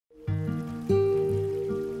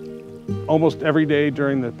Almost every day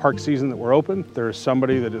during the park season that we're open, there's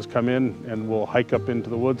somebody that has come in and will hike up into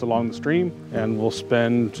the woods along the stream, and we'll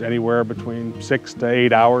spend anywhere between 6 to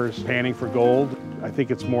 8 hours panning for gold. I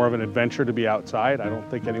think it's more of an adventure to be outside. I don't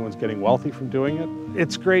think anyone's getting wealthy from doing it.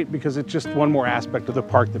 It's great because it's just one more aspect of the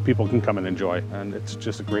park that people can come and enjoy, and it's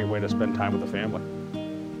just a great way to spend time with the family.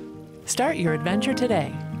 Start your adventure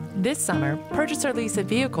today. This summer, purchase or lease a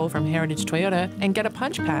vehicle from Heritage Toyota and get a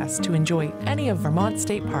punch pass to enjoy any of Vermont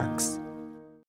State Parks.